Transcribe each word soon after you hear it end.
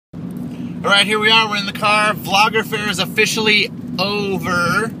Alright, here we are, we're in the car. VloggerFair is officially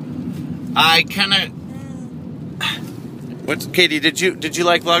over. I kinda... What's... Katie, did you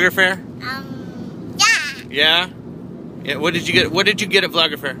like VloggerFair? Yeah? Yeah, what did you get at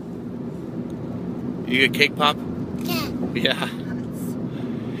VloggerFair? You get cake pop? Yeah.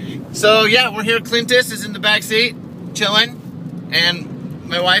 So yeah, we're here. Clintus is in the back seat, chilling, and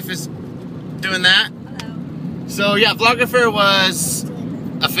my wife is doing that. Hello. So yeah, VloggerFair was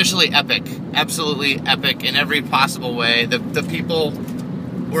officially epic, absolutely epic in every possible way. The people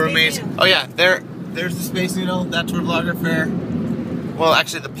were amazing. Oh yeah, there's the Space Needle. That's where VloggerFair. Well,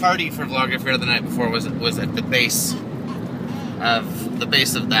 actually, the party for VloggerFair the night before was at the base of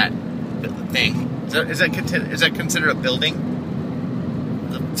that thing. Is that considered a building?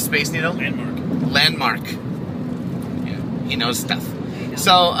 The Space Needle? Landmark. Yeah, he knows stuff.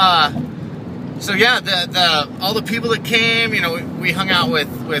 So yeah, all the people that came, you know, we hung out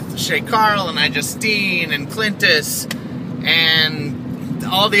with Shay Carl and Justine and Clintus and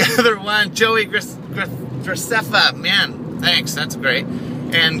all the other ones, Joey Grisefa, man, thanks, that's great,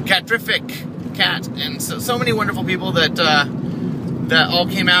 and Catrific Cat, and so many wonderful people that all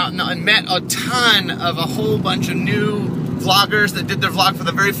came out and met a ton of a whole bunch of new vloggers that did their vlog for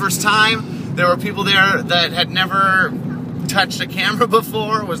the very first time. There were people there that had never touched a camera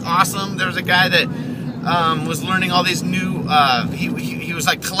before. It was awesome. There was a guy that was learning all these new, he was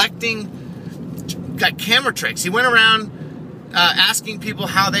like collecting camera tricks. He went around asking people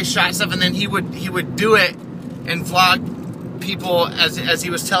how they shot stuff, and then he would do it and vlog people as he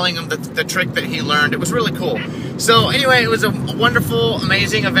was telling them the trick that he learned. It was really cool. So anyway, it was a wonderful,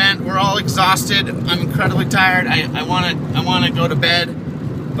 amazing event. We're all exhausted. I'm incredibly tired. I want to go to bed,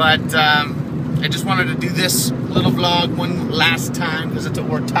 but I just wanted to do this little vlog one last time because it's what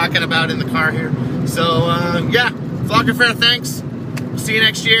we're talking about in the car here. So yeah, VloggerFair, thanks. We'll see you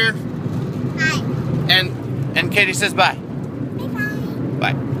next year. Bye. And Katie says bye.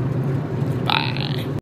 Bye. Bye.